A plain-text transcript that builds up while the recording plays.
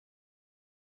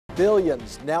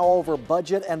Billions now over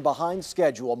budget and behind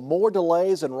schedule. More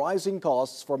delays and rising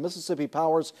costs for Mississippi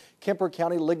Power's Kemper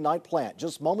County lignite plant.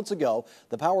 Just moments ago,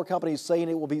 the power company is saying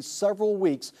it will be several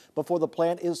weeks before the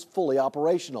plant is fully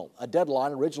operational. A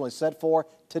deadline originally set for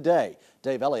today.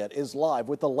 Dave Elliott is live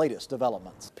with the latest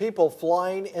developments. People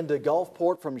flying into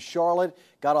Gulfport from Charlotte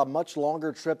got a much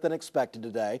longer trip than expected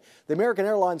today. The American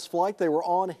Airlines flight they were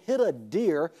on hit a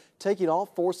deer, taking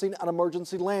off, forcing an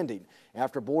emergency landing.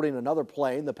 After boarding another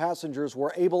plane, the passengers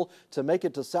were able to make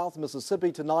it to South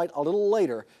Mississippi tonight a little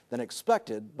later than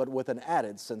expected, but with an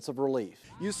added sense of relief.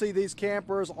 You see these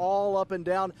campers all up and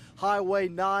down Highway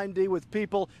 90 with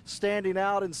people standing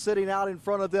out and sitting out in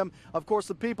front of them. Of course,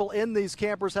 the people in these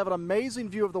campers have an amazing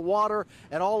view of the water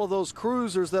and all of those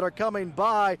cruisers that are coming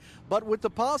by. But with the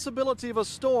possibility of a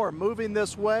storm moving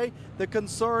this way, the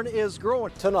concern is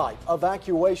growing. Tonight,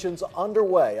 evacuations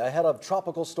underway ahead of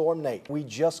Tropical Storm Nate. We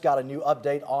just got a new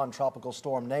update on Tropical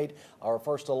Storm Nate. Our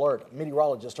first alert,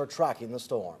 meteorologists are tracking the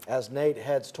storm. As Nate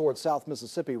heads towards South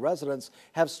Mississippi, residents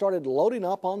have started loading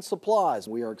up on supplies.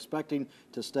 We are expecting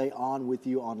to stay on with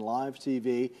you on live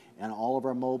TV and all of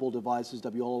our mobile devices,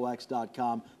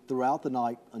 WLOX.com, throughout the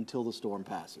night until the storm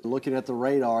passes. Looking at the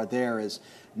radar there as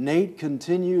Nate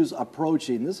continues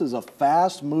approaching. This is a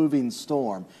fast-moving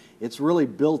storm. It's really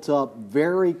built up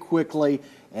very quickly,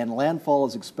 and landfall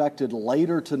is expected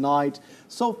later tonight.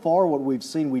 So far, what we've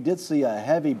seen, we did see a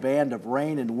heavy band of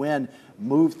rain and wind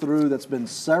move through. That's been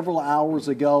several hours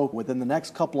ago. Within the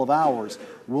next couple of hours,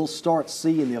 we'll start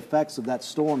seeing the effects of that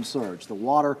storm surge. The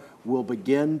water will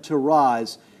begin to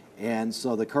rise, and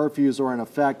so the curfews are in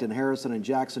effect in Harrison and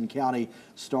Jackson County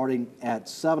starting at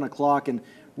 7 o'clock. And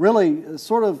really,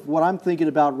 sort of what I'm thinking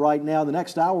about right now, the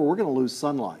next hour, we're going to lose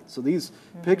sunlight. So these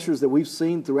pictures that we've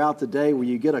seen throughout the day where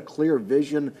you get a clear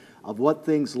vision of what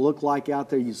things look like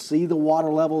out there, you see the water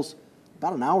levels,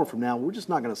 about an hour from now, we're just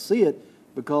not going to see it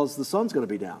because the sun's going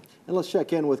to be down. And let's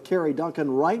check in with Carrie Duncan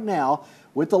right now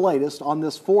with the latest on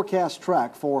this forecast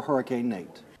track for Hurricane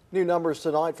Nate. New numbers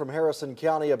tonight from Harrison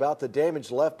County about the damage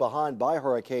left behind by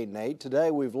Hurricane Nate. Today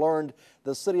we've learned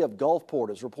the city of Gulfport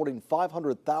is reporting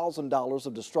 $500,000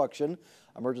 of destruction.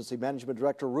 Emergency Management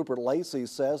Director Rupert Lacey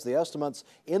says the estimates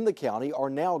in the county are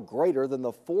now greater than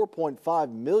the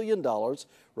 $4.5 million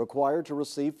required to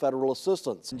receive federal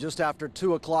assistance. Just after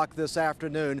 2 o'clock this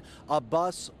afternoon, a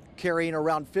bus carrying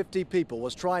around 50 people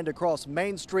was trying to cross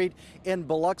Main Street in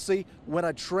Biloxi when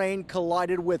a train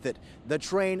collided with it. The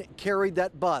train carried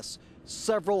that bus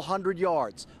several hundred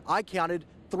yards. I counted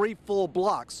 3 full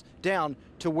blocks down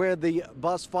to where the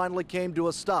bus finally came to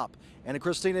a stop. And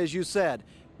Christina, as you said,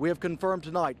 we have confirmed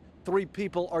tonight 3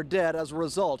 people are dead as a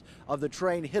result of the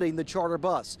train hitting the charter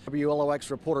bus. WLOX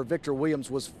reporter Victor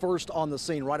Williams was first on the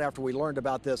scene right after we learned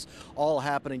about this all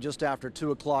happening just after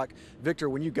 2 o'clock. Victor,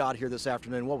 when you got here this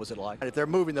afternoon, what was it like? If they're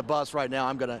moving the bus right now,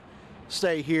 I'm going to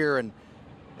stay here and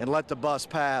let the bus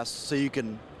pass so you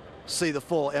can see the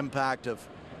full impact of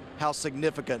how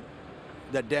significant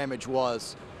that damage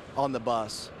was on the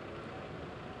bus.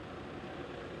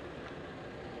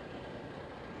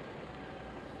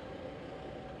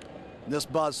 This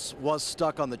bus was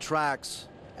stuck on the tracks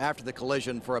after the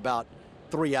collision for about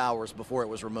 3 hours before it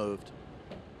was removed.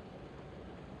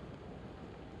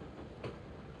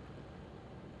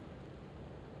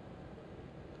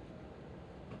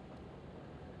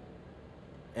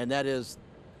 And that is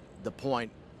the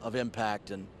point of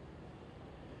impact, and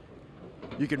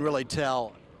you can really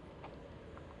tell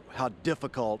how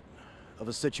difficult of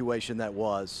a situation that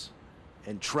was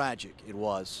and tragic it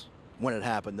was when it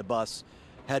happened. The bus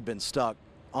had been stuck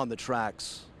on the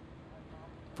tracks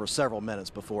for several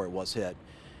minutes before it was hit.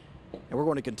 And we're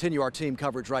going to continue our team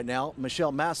coverage right now.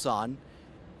 Michelle Masson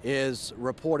is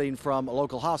reporting from a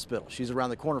local hospital. She's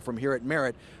around the corner from here at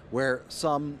Merritt, where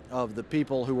some of the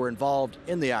people who were involved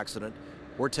in the accident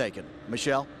were taken.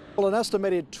 Michelle? Well, an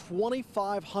estimated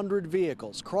 2,500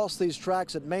 vehicles cross these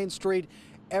tracks at Main Street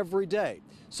every day.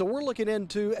 So we're looking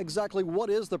into exactly what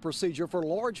is the procedure for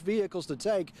large vehicles to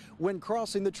take when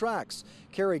crossing the tracks.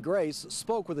 Carrie Grace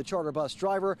spoke with a charter bus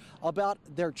driver about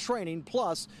their training,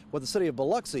 plus what the city of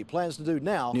Biloxi plans to do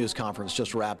now. News conference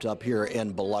just wrapped up here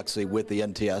in Biloxi with the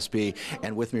NTSB,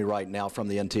 and with me right now from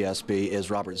the NTSB is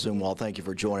Robert Zumwalt. Thank you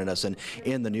for joining us. And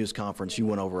in the news conference, you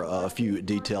went over a few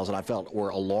details that I felt were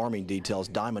alarming details.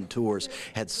 Diamond Tours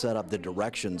had set up the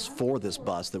directions for this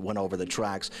bus that went over the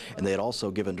tracks, and they had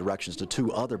also given directions to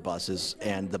 2 other buses,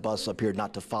 and the bus appeared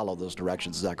not to follow those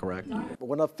directions. Is that correct?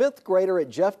 When a 5th grader at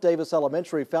Jeff Davis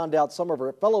Elementary found out some of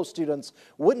her fellow students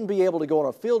wouldn't be able to go on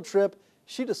a field trip,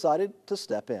 she decided to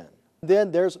step in.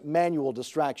 Then there's manual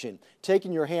distraction,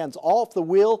 taking your hands off the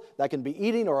wheel. That can be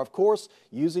eating or, of course,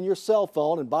 using your cell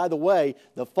phone. And by the way,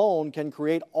 the phone can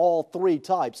create all three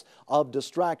types of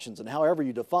distractions. And however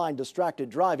you define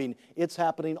distracted driving, it's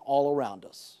happening all around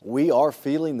us. We are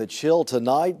feeling the chill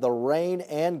tonight. The rain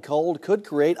and cold could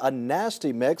create a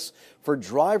nasty mix for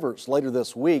drivers later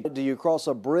this week. Do you cross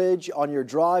a bridge on your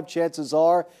drive? Chances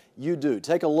are you do.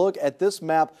 Take a look at this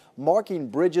map marking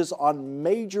bridges on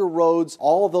major roads.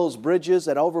 All of those bridges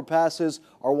and overpasses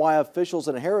are why officials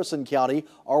in Harrison County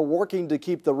are working to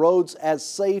keep the roads as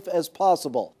safe as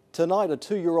possible. Tonight, a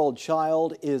 2-year-old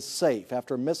child is safe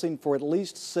after missing for at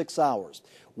least 6 hours.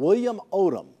 William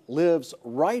Odom lives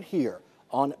right here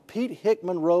on Pete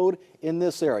Hickman Road in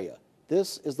this area.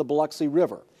 This is the Biloxi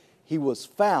River. He was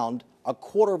found a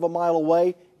quarter of a mile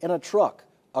away in a truck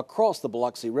across the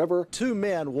Biloxi River. 2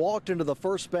 men walked into the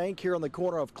First Bank here on the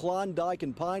corner of Klondike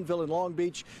and Pineville in Long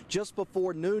Beach just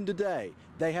before noon today.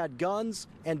 They had guns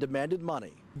and demanded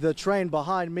money. The train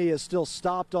behind me is still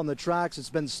stopped on the tracks. It's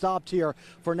been stopped here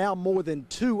for now more than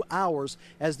 2 hours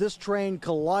as this train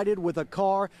collided with a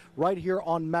car right here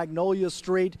on Magnolia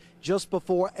Street just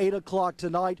before 8 o'clock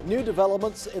tonight. New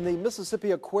developments in the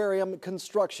Mississippi Aquarium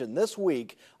construction. This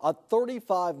week, a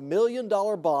 $35 million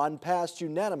bond passed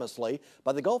unanimously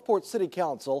by the Gulfport City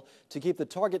Council to keep the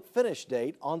target finish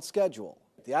date on schedule.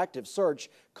 The active search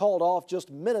called off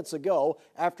just minutes ago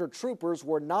after troopers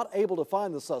were not able to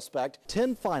find the suspect.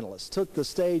 10 finalists took the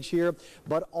stage here,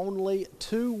 but only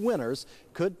 2 winners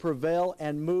could prevail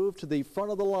and move to the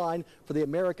front of the line for the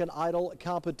American Idol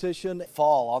competition.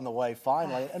 Fall on the way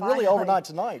finally, and really overnight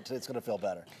tonight it's going to feel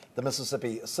better. The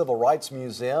Mississippi Civil Rights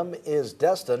Museum is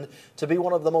destined to be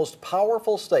one of the most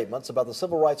powerful statements about the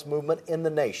civil rights movement in the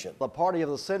nation. The party of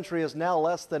the century is now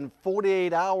less than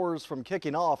 48 hours from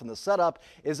kicking off, and the setup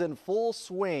is in full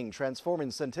swing,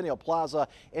 transforming Centennial Plaza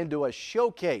into a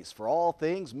showcase for all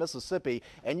things Mississippi.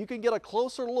 And you can get a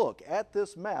closer look at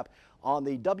this map on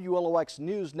the WLOX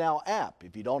News Now app.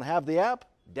 If you don't have the app,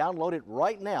 download it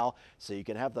right now so you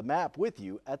can have the map with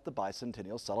you at the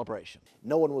bicentennial celebration.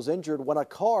 No one was injured when a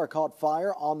car caught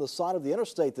fire on the side of the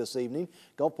interstate this evening.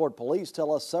 Gulfport police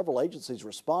tell us several agencies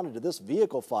responded to this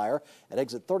vehicle fire at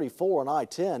exit 34 on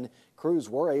I-10. Crews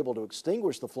were able to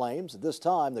extinguish the flames. At this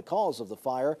time, the cause of the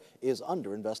fire is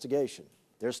under investigation.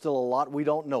 There's still a lot we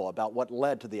don't know about what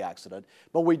led to the accident,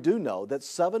 but we do know that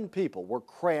 7 people were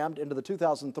crammed into the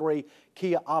 2003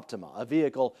 Kia Optima, a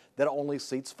vehicle that only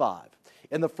seats 5.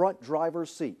 In the front driver's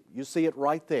seat, you see it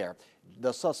right there,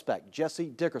 the suspect, Jesse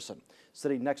Dickerson.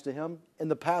 Sitting next to him in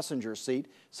the passenger seat,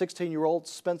 16-year-old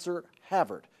Spencer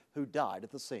Havard, who died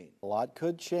at the scene. A lot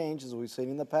could change, as we've seen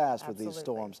in the past with these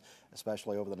storms,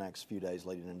 especially over the next few days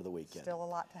leading into the weekend. Still a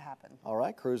lot to happen. All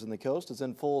right, Cruising the Coast is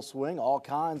in full swing. All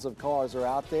kinds of cars are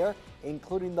out there,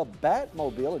 including the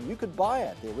Batmobile, and you could buy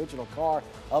it. The original car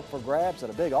up for grabs at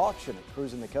a big auction at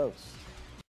Cruising the Coast.